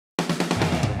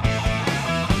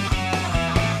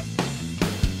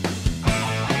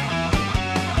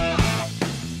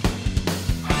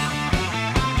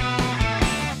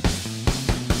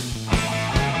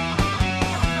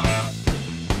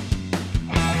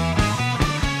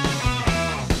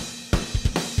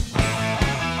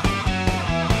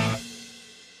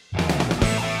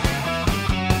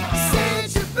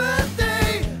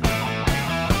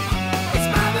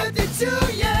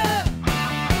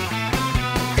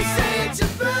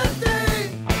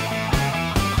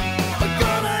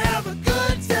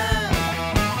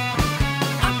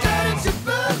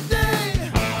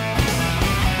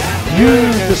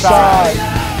side.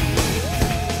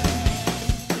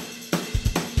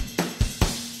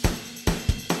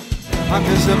 I'm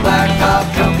just a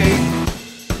blacktop junkie.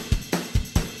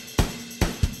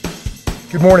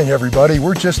 Good morning, everybody.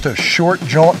 We're just a short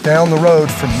jaunt down the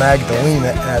road from Magdalena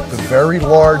at the very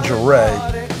large array,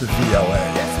 the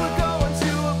VLA.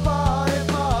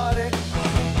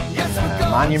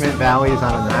 Monument Valley is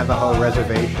on a Navajo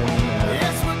reservation.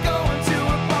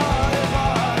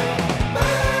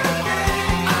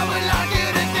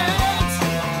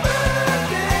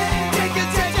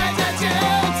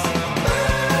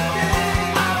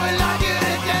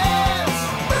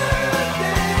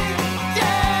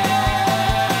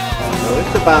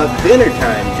 It's about dinner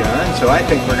time, John, so I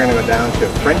think we're going to go down to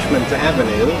Frenchman's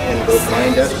Avenue and go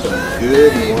find us some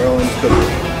good New Orleans cookies.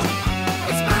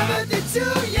 It's my birthday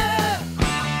too, yeah.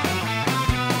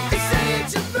 They say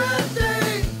it's your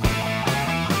birthday.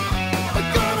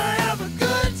 We're gonna have a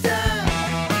good time.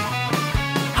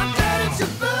 I'm glad it's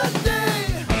your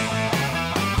birthday.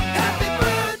 Happy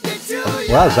birthday to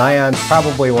you. Well, Zion's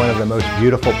probably one of the most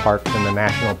beautiful parks in the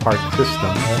national park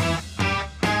system.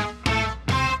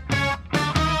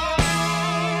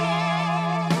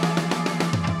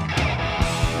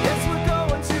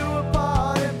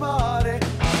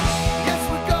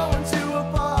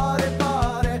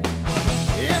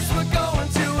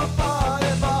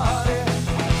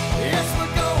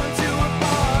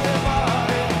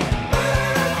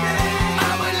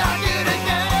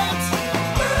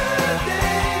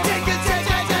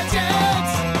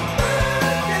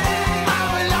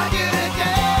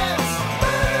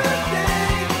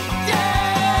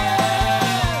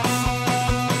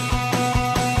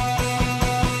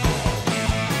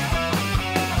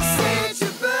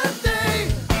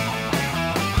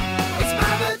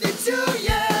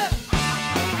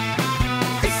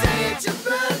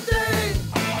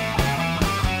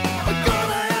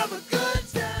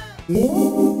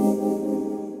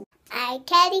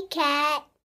 Catty cat.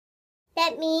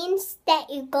 That means that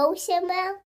you go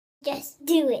somewhere, just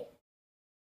do it.